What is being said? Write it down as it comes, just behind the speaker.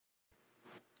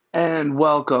And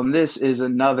welcome. This is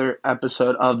another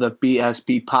episode of the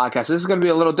BSP podcast. This is going to be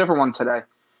a little different one today,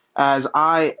 as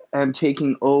I am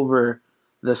taking over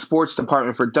the sports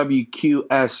department for WQSU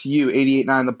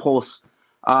 88.9 The Pulse.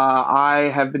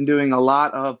 I have been doing a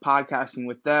lot of podcasting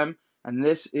with them, and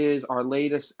this is our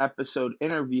latest episode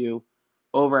interview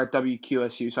over at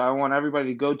WQSU. So I want everybody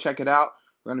to go check it out.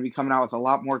 We're going to be coming out with a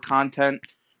lot more content.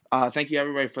 Thank you,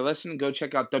 everybody, for listening. Go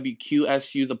check out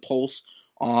WQSU The Pulse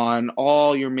on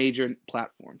all your major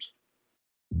platforms.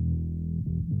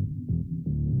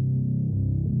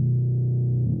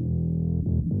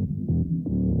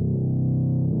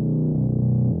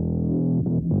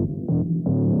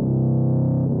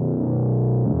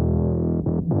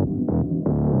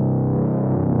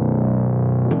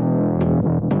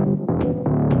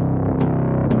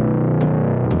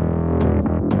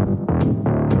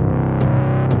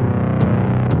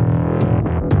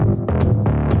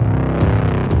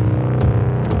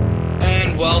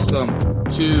 Welcome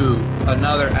to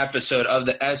another episode of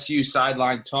the SU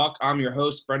Sideline Talk. I'm your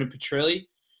host, Brendan Petrilli.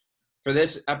 For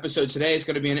this episode today, it's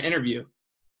going to be an interview.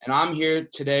 And I'm here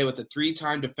today with the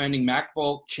three-time defending MAC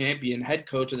Bowl champion, head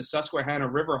coach of the Susquehanna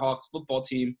Riverhawks football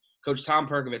team, Coach Tom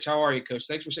Perkovich. How are you, Coach?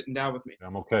 Thanks for sitting down with me.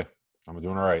 I'm okay. I'm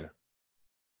doing all right.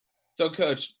 So,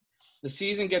 Coach, the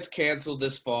season gets canceled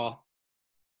this fall.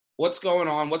 What's going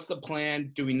on? What's the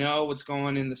plan? Do we know what's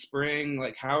going in the spring?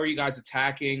 Like, how are you guys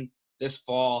attacking this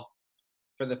fall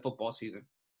for the football season?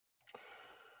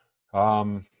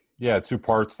 Yeah, two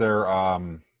parts there.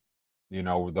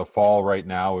 The fall right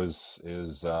now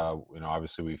is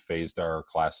obviously we phased our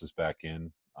classes back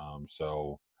in.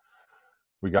 So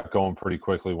we got going pretty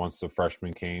quickly once the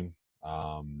freshmen came.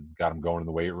 Got them going in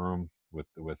the weight room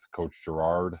with Coach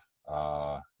Gerard.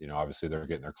 Obviously they're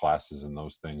getting their classes and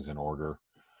those things in order,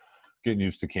 getting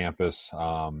used to campus,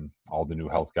 all the new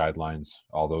health guidelines,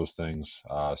 all those things.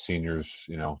 Seniors,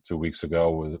 2 weeks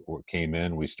ago came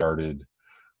in. We started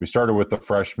with the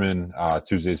freshmen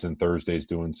Tuesdays and Thursdays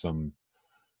doing some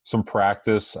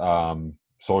practice,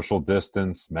 social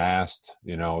distance, masked.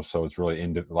 So it's really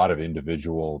a lot of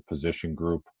individual position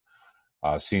group.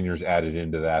 Seniors added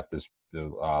into that this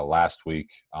last week.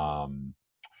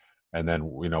 And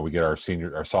then, we get our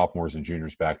sophomores and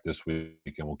juniors back this week,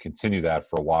 and we'll continue that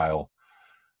for a while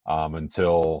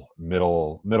until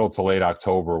middle to late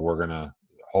October. We're going to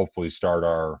hopefully start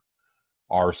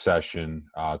our session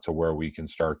to where we can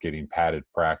start getting padded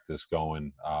practice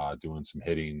going, doing some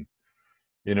hitting,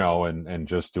 and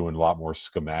just doing a lot more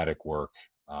schematic work,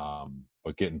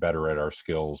 but getting better at our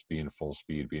skills, being full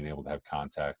speed, being able to have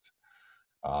contact.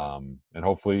 And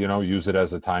hopefully, use it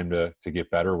as a time to get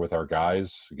better with our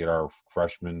guys, get our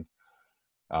freshmen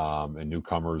and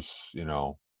newcomers,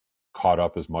 caught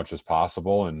up as much as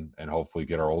possible, and hopefully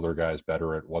get our older guys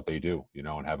better at what they do,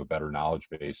 and have a better knowledge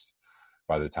base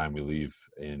by the time we leave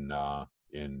in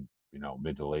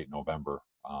mid to late November.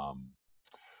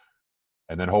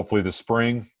 And then hopefully the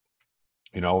spring,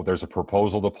 there's a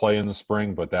proposal to play in the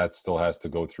spring, but that still has to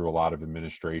go through a lot of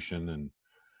administration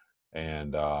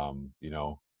and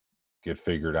get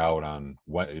figured out on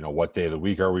what day of the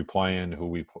week are we playing,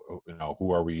 who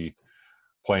are we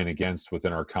playing against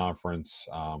within our conference.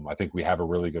 I think we have a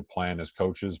really good plan as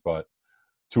coaches, but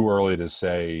too early to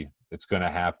say it's going to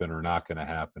happen or not going to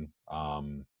happen.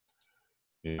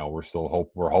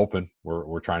 We're hoping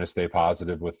we're trying to stay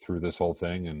positive through this whole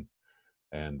thing,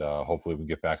 and hopefully we can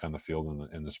get back on the field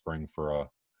in the spring for a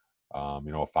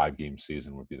 5-game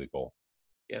season would be the goal.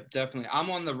 Yeah, definitely. I'm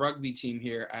on the rugby team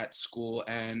here at school,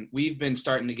 and we've been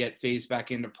starting to get phased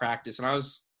back into practice. And I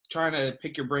was trying to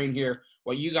pick your brain here,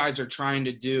 what you guys are trying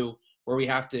to do, where do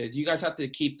you guys have to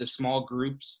keep the small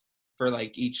groups for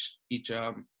like each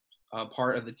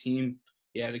part of the team?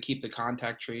 Yeah, to keep the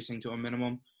contact tracing to a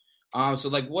minimum. So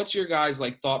like, what's your guys'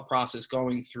 like thought process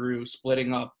going through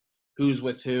splitting up who's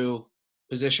with who,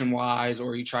 position wise,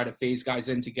 or you try to phase guys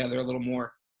in together a little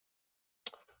more?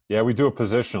 Yeah, we do it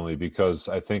positionally because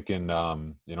I think in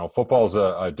football is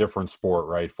a different sport,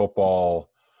 right? Football,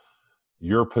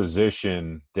 your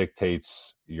position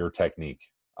dictates your technique.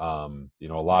 A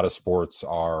lot of sports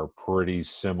are pretty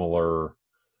similar.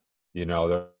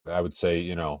 I would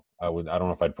say, I don't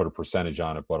know if I'd put a percentage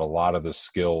on it, but a lot of the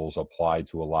skills apply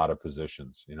to a lot of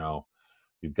positions.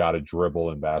 You've got to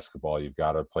dribble in basketball. You've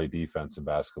got to play defense in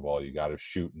basketball. You got to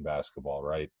shoot in basketball,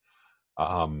 right?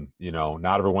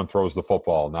 Not everyone throws the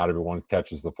football. Not everyone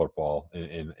catches the football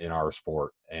in our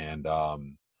sport. And,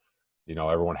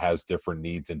 everyone has different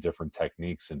needs and different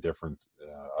techniques and different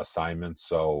assignments.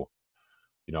 So,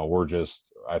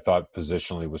 I thought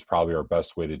positionally was probably our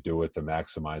best way to do it to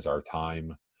maximize our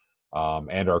time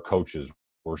and our coaches.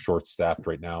 we're short staffed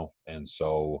right now, and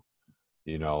so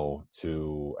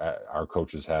our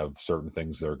coaches have certain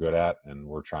things they're good at, and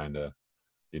we're trying to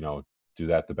do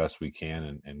that the best we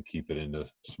can and keep it into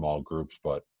small groups.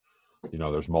 But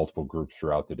there's multiple groups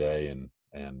throughout the day,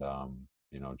 and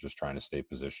just trying to stay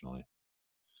positionally.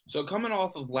 So coming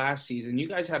off of last season, you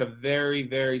guys had a very,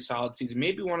 very solid season,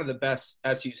 maybe one of the best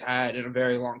SU's had in a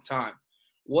very long time.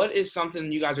 What is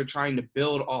something you guys are trying to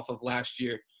build off of last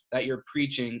year that you're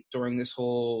preaching during this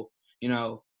whole,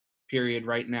 period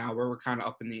right now where we're kind of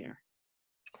up in the air?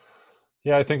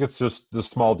 Yeah, I think it's just the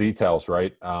small details,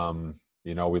 right?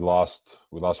 We lost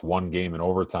one game in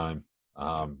overtime.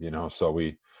 So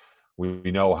we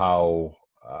know how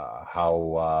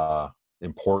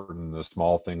important the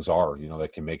small things are,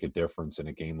 that can make a difference in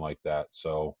a game like that.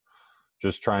 So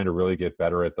just trying to really get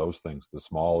better at those things, the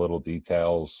small little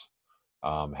details,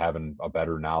 having a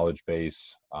better knowledge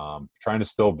base, trying to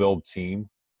still build team,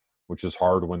 which is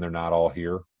hard when they're not all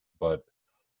here, but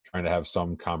trying to have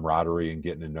some camaraderie and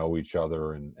getting to know each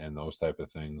other and those type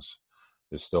of things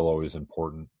is still always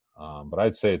important. But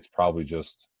I'd say it's probably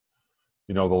just,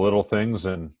 the little things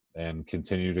and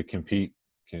continue to compete,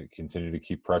 continue to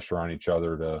keep pressure on each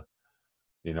other to,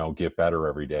 get better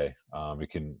every day.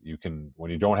 You can, when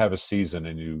you don't have a season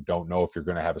and you don't know if you're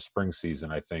going to have a spring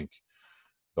season, I think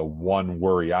the one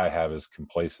worry I have is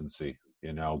complacency.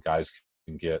 Guys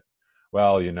can get,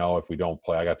 well, if we don't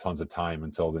play, I got tons of time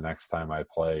until the next time I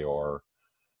play, or,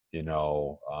 we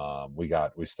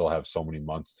still have so many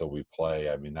months till we play.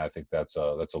 I mean, I think that's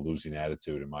a losing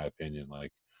attitude in my opinion.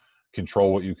 Like,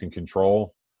 control what you can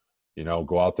control,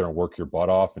 go out there and work your butt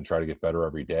off and try to get better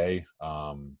every day.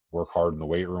 Work hard in the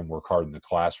weight room, work hard in the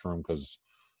classroom, because,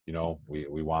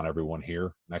 we want everyone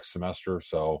here next semester.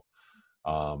 So,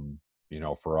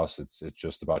 for us, it's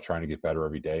just about trying to get better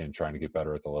every day and trying to get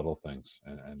better at the little things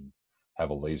and have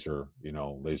a laser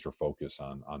focus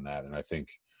on that. And I think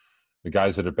the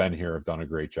guys that have been here have done a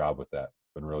great job with that.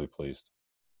 Been really pleased.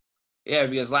 Yeah,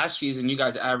 because last season you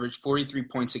guys averaged 43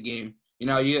 points a game.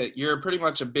 You're pretty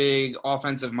much a big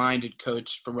offensive-minded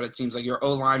coach from what it seems like. You're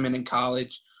O-lineman in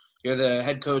college. You're the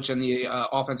head coach and the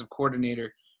offensive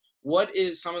coordinator. What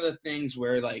is some of the things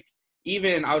where, like,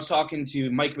 even I was talking to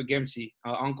Mike McGimsey,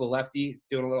 Uncle Lefty,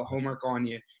 doing a little homework on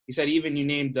you. He said even you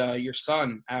named your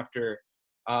son after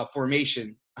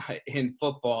formation in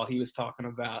football he was talking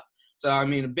about. So, I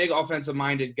mean, a big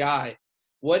offensive-minded guy.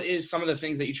 What is some of the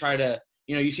things that you try to,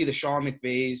 you see the Sean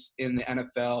McVays in the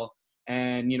NFL,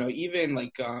 and, even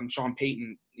like Sean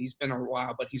Payton, he's been a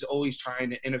while, but he's always trying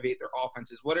to innovate their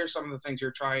offenses. What are some of the things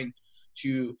you're trying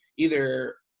to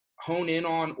either hone in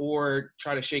on or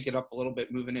try to shake it up a little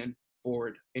bit moving in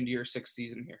forward into your sixth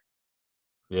season here?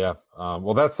 Yeah.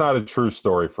 Well, that's not a true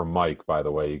story from Mike, by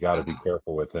the way. You got to be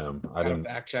careful with him. Gotta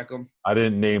fact check him. I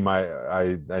didn't name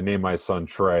I named my son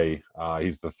Trey.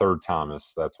 He's the third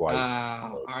Thomas. That's why.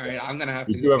 All right. I'm gonna have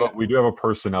we do have a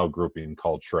personnel grouping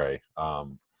called Trey,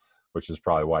 which is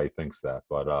probably why he thinks that.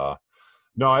 But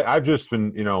no, I've just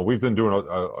been, we've been doing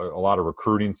a lot of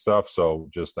recruiting stuff. So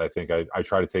just, I think I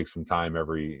try to take some time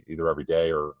either every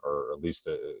day or at least,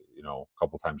 a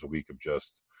couple times a week of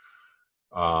just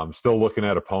still looking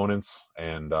at opponents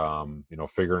and,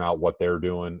 figuring out what they're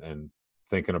doing and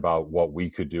thinking about what we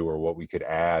could do or what we could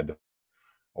add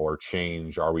or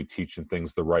change. Are we teaching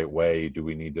things the right way? Do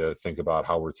we need to think about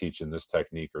how we're teaching this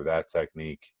technique or that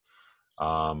technique?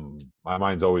 My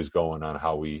mind's always going on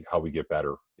how we get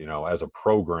better, as a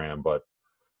program, but,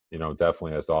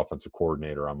 definitely as the offensive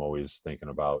coordinator, I'm always thinking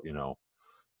about,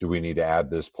 do we need to add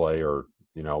this play or,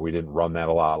 we didn't run that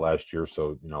a lot last year.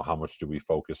 So, how much do we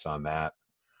focus on that,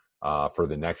 for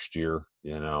the next year,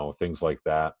 things like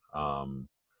that.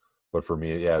 But for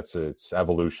me, yeah, it's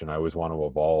evolution. I always want to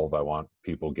evolve. I want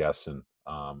people guessing,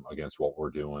 against what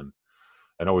we're doing.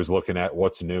 And always looking at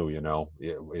what's new,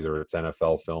 either it's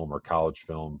NFL film or college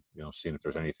film, seeing if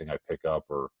there's anything I pick up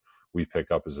or we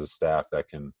pick up as a staff that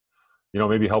can,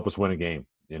 maybe help us win a game,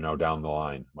 down the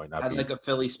line. Might not be like a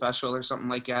Philly special or something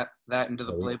like that into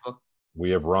the playbook. We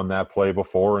have run that play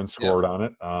before and scored on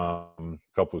it.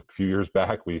 Few years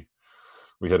back, we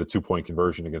had a 2-point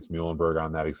conversion against Muhlenberg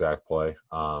on that exact play.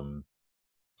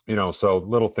 So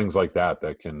little things like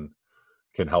that can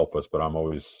help us, but I'm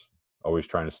always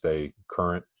trying to stay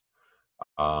current,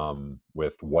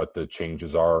 with what the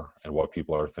changes are and what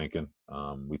people are thinking.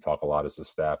 We talk a lot as a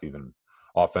staff, even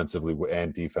offensively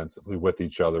and defensively, with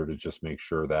each other to just make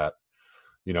sure that,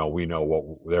 we know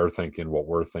what they're thinking, what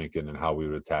we're thinking, and how we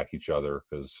would attack each other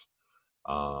because,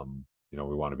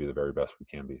 we want to be the very best we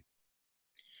can be.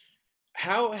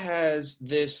 How has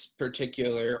this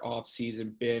particular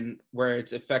offseason been where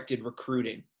it's affected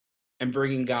recruiting and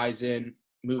bringing guys in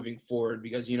moving forward?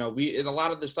 Because, a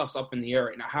lot of this stuff's up in the air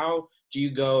right now. How do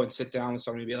you go and sit down with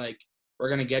somebody and be like, we're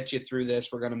going to get you through this.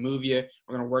 We're going to move you.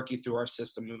 We're going to work you through our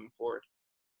system moving forward?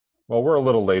 Well, we're a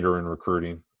little later in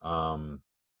recruiting.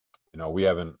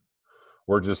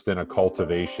 We're just in a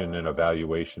cultivation and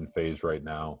evaluation phase right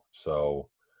now. So,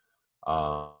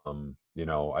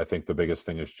 I think the biggest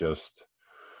thing is just,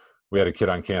 we had a kid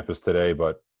on campus today,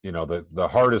 but the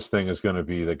hardest thing is going to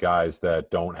be the guys that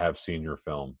don't have senior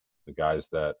film, the guys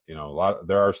that,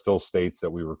 there are still states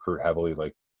that we recruit heavily,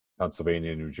 like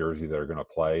Pennsylvania and New Jersey, that are going to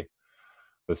play.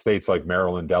 The states like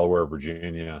Maryland, Delaware,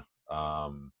 Virginia,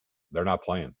 they're not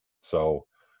playing. So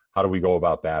how do we go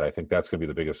about that? I think that's going to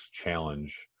be the biggest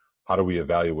challenge. How do we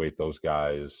evaluate those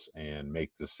guys and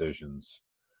make decisions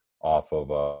off of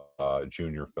a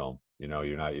junior film?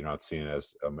 You're not seeing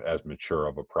as mature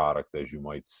of a product as you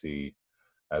might see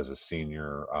as a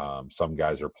senior. Some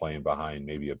guys are playing behind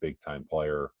maybe a big time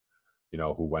player,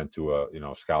 who went to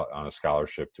on a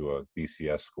scholarship to a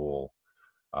BCS school.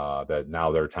 That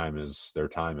now their time as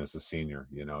a senior.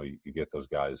 You get those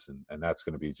guys, and that's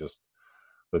going to be just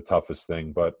the toughest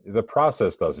thing. But the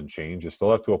process doesn't change. You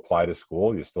still have to apply to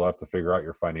school. You still have to figure out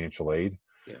your financial aid.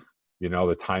 Yeah.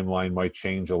 The timeline might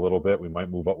change a little bit. We might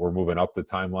move up. We're moving up the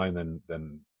timeline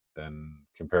than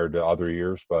compared to other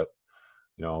years. But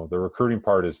the recruiting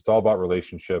part it's all about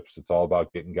relationships. It's all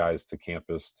about getting guys to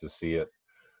campus to see it.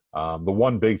 The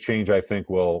one big change I think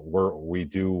we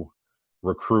do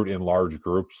recruit in large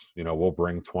groups. We'll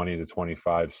bring 20 to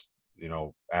 25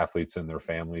 athletes and their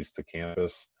families to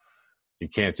campus. You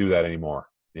can't do that anymore.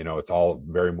 It's all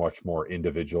very much more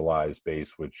individualized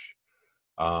based, which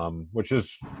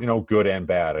is good and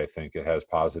bad. I think it has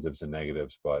positives and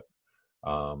negatives, but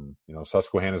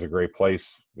Susquehanna is a great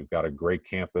place. We've got a great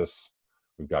campus.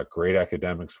 We've got great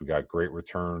academics. We got great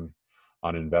return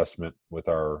on investment with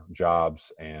our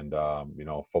jobs, and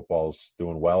football's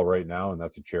doing well right now, and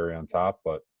that's a cherry on top.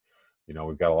 But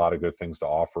we've got a lot of good things to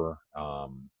offer.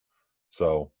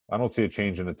 So I don't see it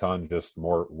changing a ton, just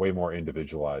way more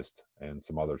individualized and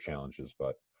some other challenges.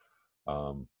 But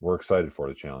we're excited for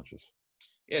the challenges.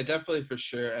 Yeah, definitely, for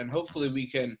sure. And hopefully we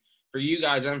can, for you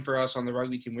guys and for us on the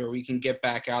rugby team, where we can get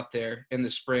back out there in the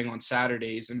spring on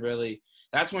Saturdays. And really,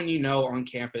 that's when on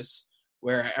campus,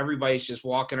 where everybody's just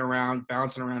walking around,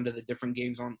 bouncing around to the different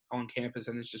games on campus.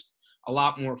 And it's just a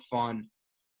lot more fun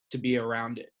to be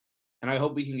around it. And I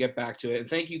hope we can get back to it. And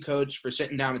thank you, Coach, for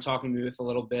sitting down and talking to me with a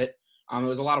little bit. It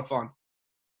was a lot of fun.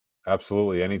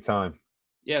 Absolutely. Anytime.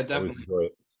 Yeah,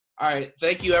 definitely. All right.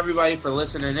 Thank you, everybody, for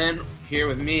listening in here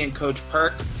with me and Coach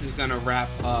Perk. This is going to wrap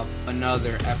up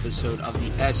another episode of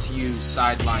the SU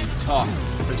Sideline Talk,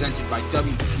 presented by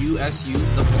WQSU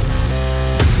The Bull.